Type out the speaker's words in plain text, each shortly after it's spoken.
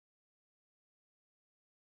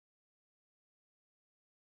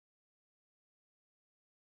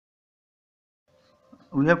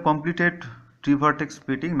we have completed tree vertex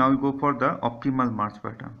splitting. Now we go for the optimal merge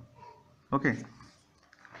pattern. Okay,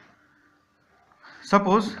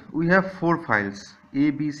 suppose we have 4 files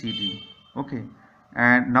A, B, C, D. Okay,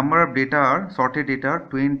 and number of data are sorted data are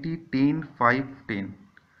 20, 10, 5, 10,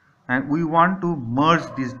 and we want to merge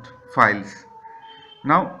these files.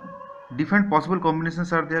 Now different possible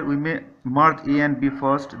combinations are there. We may merge A and B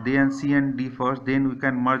first, then C and D first, then we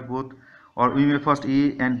can merge both, or we may first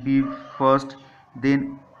A and B first,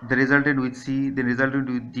 then the resultant with C, then resultant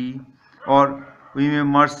with D, or we may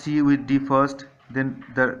merge C with D first, then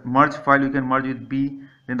the merge file we can merge with B,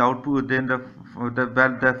 then the output, then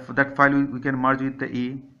that file we can merge with the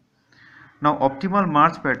A. Now optimal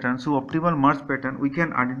merge pattern. So optimal merge pattern, we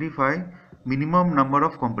can identify minimum number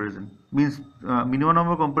of comparison. Means minimum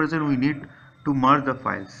number of comparison we need to merge the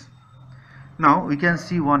files. Now we can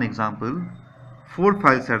see one example. 4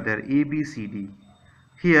 files are there, A, B, C, D.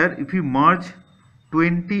 Here if we merge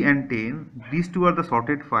 20 and 10, these two are the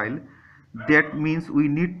sorted file. That means we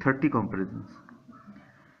need 30 comparisons.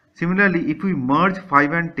 Similarly, if we merge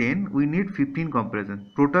 5 and 10, we need 15 comparisons.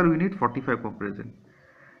 Total we need 45 comparisons.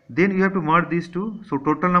 Then you have to merge these two, so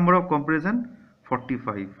total number of comparison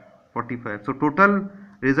 45. So total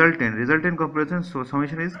resultant comparison, so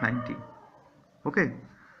summation is 90. Okay,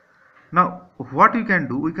 now what we can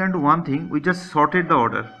do, one thing. We just sorted the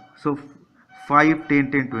order, so 5,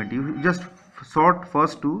 10, 10, 20. We just sort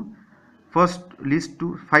first list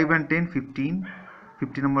to 5 and 10, 15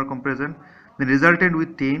 number comparison, then resultant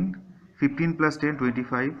with 10, 15 plus 10,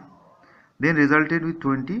 25, then resulted with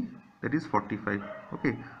 20, that is 45.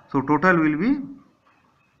 Okay, so total will be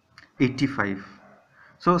 85.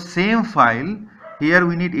 So same file, here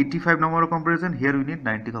we need 85 number of comparison, here we need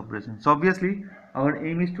 90 comparison. So obviously our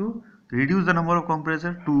aim is to reduce the number of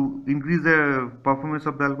comparison to increase the performance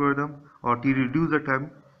of the algorithm, or to reduce the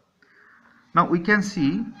time. Now we can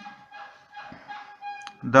see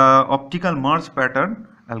the optical merge pattern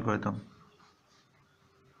algorithm.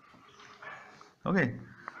 Okay,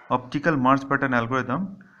 optical merge pattern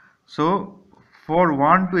algorithm. So for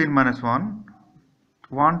 1 to n minus 1,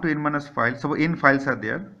 1 to n minus 5, so n files are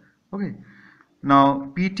there. Okay,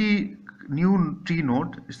 now pt new tree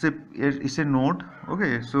node is a node.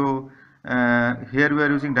 Okay, so here we are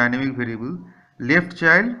using dynamic variable, left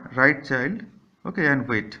child, right child. Okay, and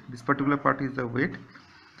weight. This particular part is the weight.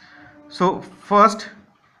 So first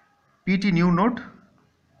pt new node.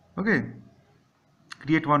 Okay,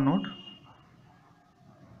 create one node.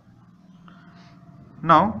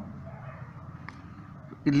 Now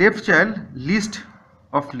left child, list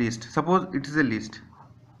of list. Suppose it is a list.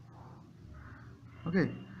 Okay,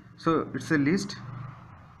 so it's a list.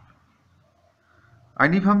 I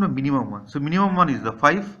need from the minimum one. So minimum one is the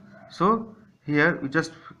 5. So here we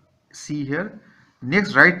just see here.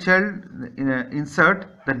 Next right child, insert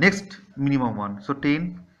the next minimum one. So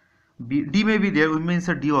 10. B, D may be there. We may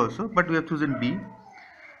insert D also, but we have chosen B.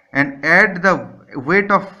 And add the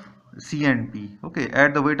weight of C and B. Okay,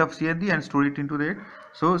 add the weight of C and D and store it into that.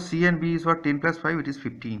 So C and B is what, 10 plus 5, it is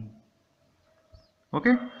 15.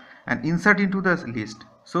 Okay, and insert into the list.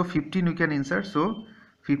 So 15 we can insert. So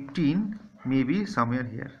 15 may be somewhere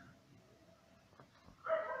here.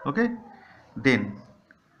 Okay, then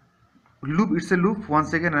loop, it's a loop.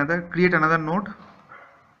 Once again another, create another node.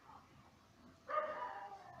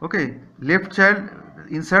 Okay, left child,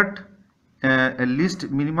 insert a list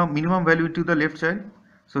minimum value into the left child.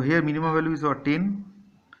 So here minimum value is what, 10.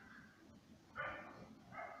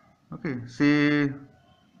 Okay, say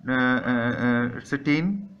it's a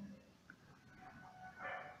 10.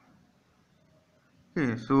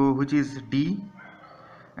 Okay, so which is D,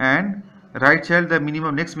 and right child, the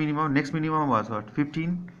next minimum was what,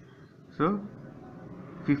 15. So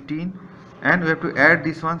 15, and we have to add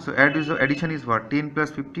this one. So add this, addition is what, 10 plus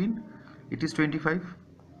 15, it is 25.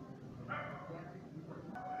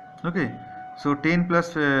 Okay, so 10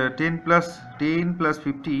 plus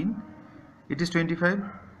 15, it is 25.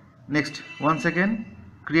 Next, once again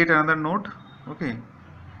create another node. Okay,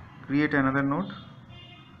 create another node.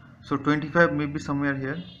 So 25 may be somewhere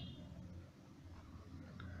here,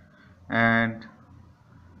 and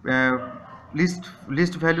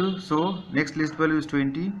list value. So next list value is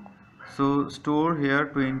 20. So store here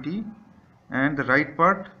 20, and the right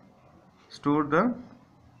part, store the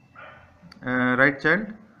right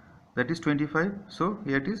child, that is 25. So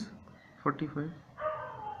here it is 45.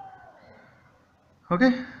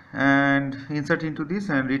 Okay, and insert into this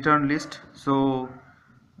and return list. So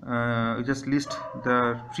we just list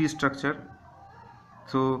the tree structure.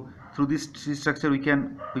 So through this tree structure we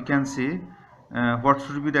can say what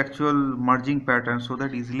should be the actual merging pattern, so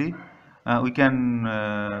that easily we can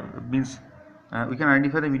means we can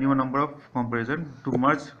identify the minimum number of comparison to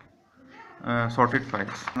merge sorted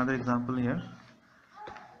files. Another example here.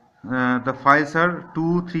 The files are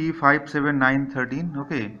 2, 3, 5, 7, 9, 13.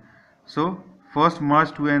 Okay, so first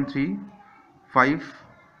merge 2 and 3, 5,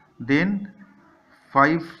 then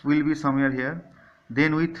 5 will be somewhere here,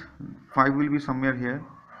 then with 5 will be somewhere here.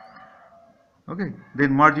 Okay,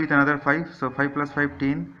 then merge with another 5, so 5 plus 5,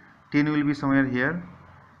 10, 10 will be somewhere here.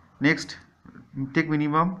 Next, take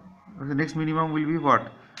minimum. The next minimum will be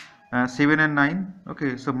what? 7 and 9.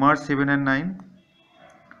 Okay, so merge 7 and 9.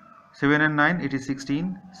 7 and 9, it is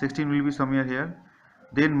 16. 16 will be somewhere here.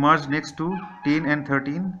 Then merge next to 10 and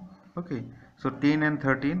 13. Okay, so 10 and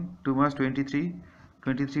 13 to merge 23.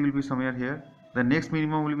 23 will be somewhere here. The next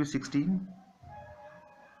minimum will be 16.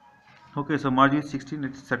 Okay, so merge with 16,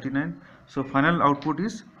 it is 39. So final output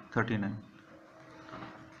is 39.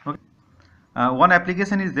 Okay. One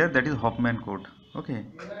application is there, that is Huffman code. Okay.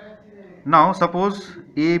 Now suppose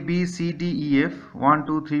A, B, C, D, E, F, 1,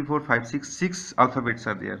 2, 3, 4, 5, 6, 6 alphabets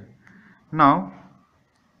are there. Now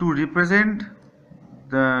to represent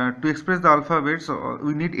to express the alphabets,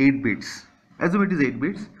 we need 8 bits. Assume it is 8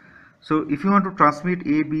 bits. So if you want to transmit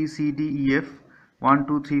A, B, C, D, E, F, 1,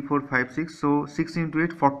 2, 3, 4, 5, 6, so 6 into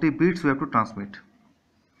 8, 40 bits we have to transmit.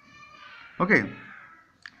 Okay.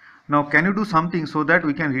 Now can you do something so that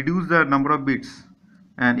we can reduce the number of bits?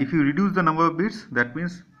 And if you reduce the number of bits, that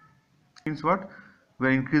means what? We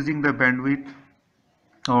are increasing the bandwidth,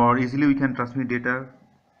 or easily we can transmit data.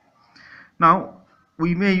 Now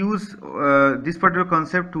we may use this particular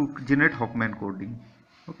concept to generate Huffman coding.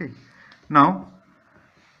 Okay. Now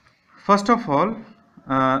first of all,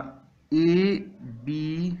 A,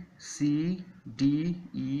 B, C, D,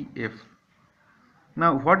 E, F.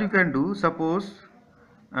 Now what you can do, suppose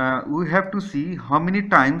we have to see how many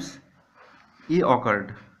times A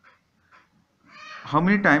occurred, how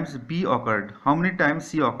many times B occurred, how many times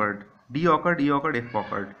C occurred, D occurred, E occurred, F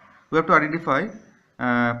occurred. We have to identify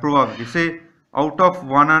probability. Say out of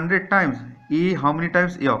 100 times A, how many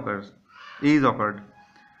times A occurs? A is occurred.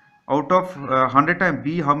 Out of 100 times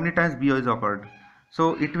B, how many times B is occurred?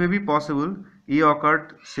 So it may be possible A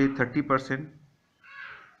occurred say 30%,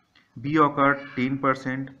 B occurred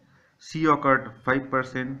 10%, C occurred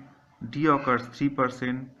 5%, D occurs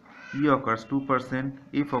 3%, E occurs 2%,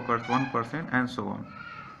 F occurs 1%, and so on.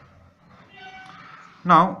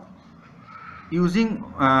 Now using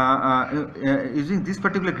this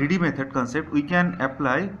particular greedy method concept, we can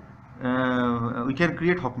apply, we can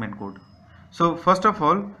create Huffman code. So first of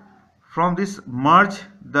all, from this merge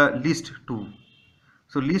the list 2.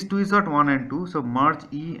 So list 2 is what? 1 and 2. So merge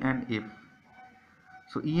E and F.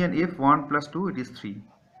 So E and F, 1 plus 2, it is 3.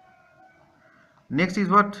 Next is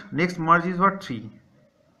what? Next merge is what? 3.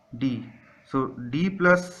 D. So D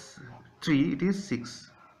plus 3, it is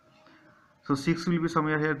 6. So 6 will be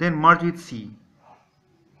somewhere here. Then merge with C.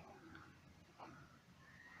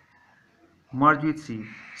 Merge with C.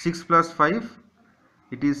 6 plus 5,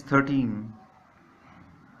 it is 13.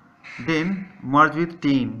 Then merge with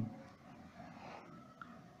 10.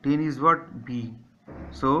 10 is what? B.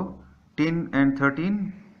 So 10 and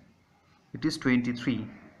 13, it is 23.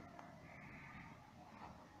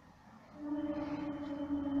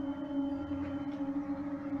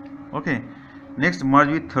 Okay. Next merge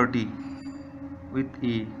with 30 with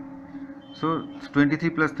A. So 23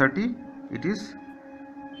 plus 30, it is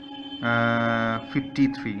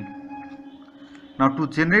 53. Now to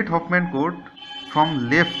generate Huffman code, from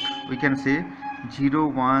left we can say 0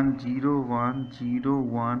 1 0 1 0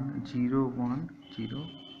 1 0 1 0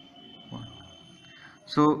 1.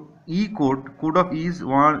 So E code of E is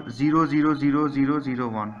 1 0 0 0 0 0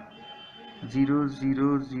 1 0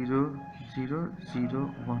 0 0 0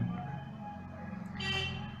 0 1.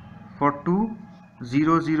 For 2,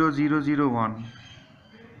 0 0 0 0 1.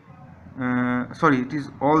 Sorry, it is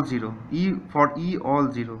all 0. E for E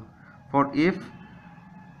all 0. For F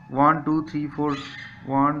 1 2 3 4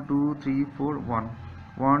 1 2 3 4 1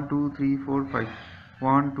 1 2 3 4 5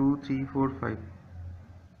 1 2 3 4 5.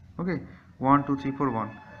 Okay, 1 2 3 4 1.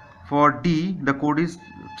 For D the code is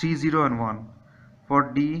 3 0 and 1.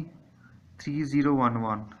 For D 3 0 1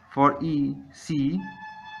 1. For E C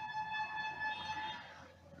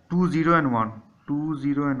 2 0 and 1 2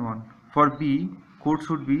 0 and 1. For B code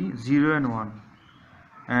should be 0 and 1,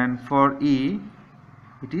 and for A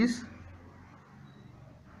it is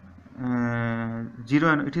 0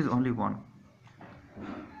 and it is only 1.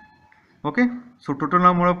 Okay, so total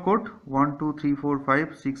number of code 1 2 3 4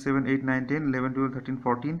 5 6 7 8 9 10 11 12 13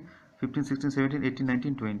 14 15 16 17 18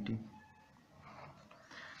 19 20.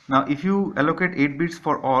 Now if you allocate 8 bits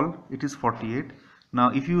for all, it is 48. Now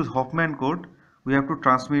if you use Huffman code, we have to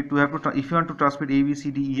transmit, if you want to transmit A B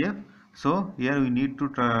C D E F, so here we need to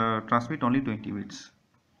transmit only 20 bits.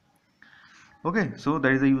 Okay, so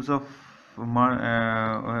that is the use of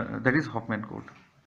that is Huffman code.